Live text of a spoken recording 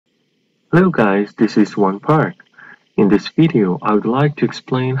Hello guys, this is One Park. In this video, I would like to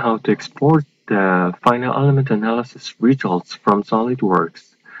explain how to export the final element analysis results from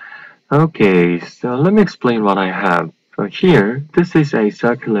Solidworks. Okay, so let me explain what I have. Here, this is a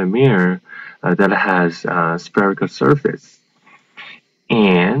circular mirror that has a spherical surface.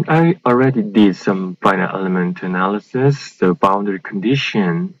 And I already did some final element analysis. The boundary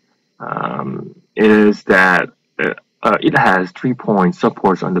condition is that it has 3-point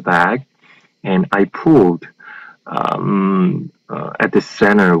supports on the back, and I pulled at the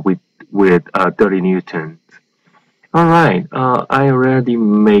center with 30 newtons. All right, I already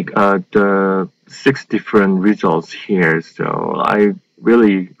make the 6 different results here, so I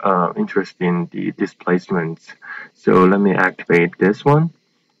really interested in the displacements. So let me activate this one.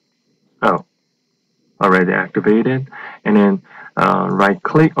 Oh, already activated, and then right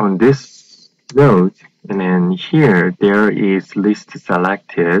click on this node, and then here there is list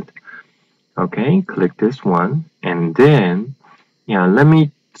selected. Okay, click this one, and then let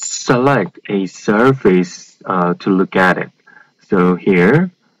me select a surface to look at it. So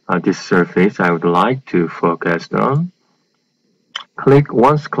here, this surface I would like to focus on.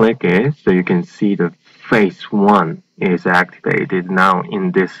 Once click it, so you can see the phase 1 is activated now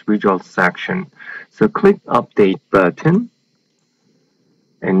in this result section. So click update button,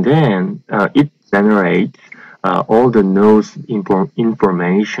 and then it generates all the nodes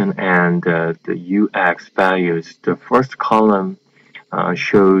information and the UX values. The first column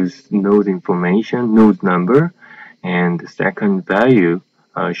shows node information, node number, and the second value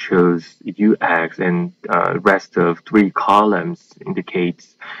shows UX, and rest of 3 columns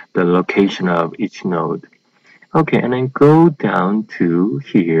indicates the location of each node. Okay, and then go down to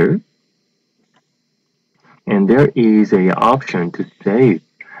here, and there is a option to save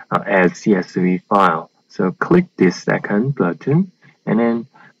as CSV file. So click this second button, and then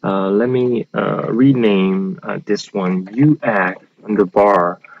let me rename this one UX on the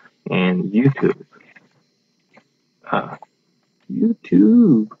bar and YouTube.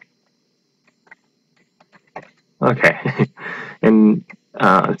 YouTube. Okay, and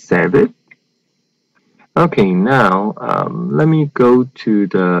save it. Okay, now let me go to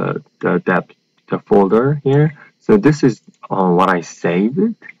the folder here. So this is what I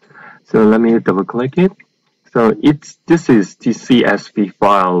saved. So let me double click it. So this is the CSV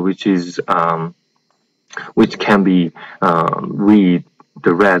file, which can be read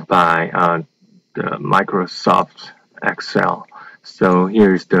by the Microsoft Excel. So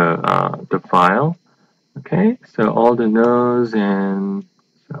here's the file. Okay, so all the nodes, and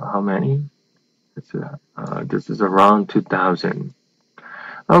so how many? This is around 2000.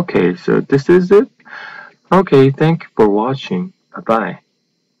 Okay, so this is it. Okay, thank you for watching. Bye bye.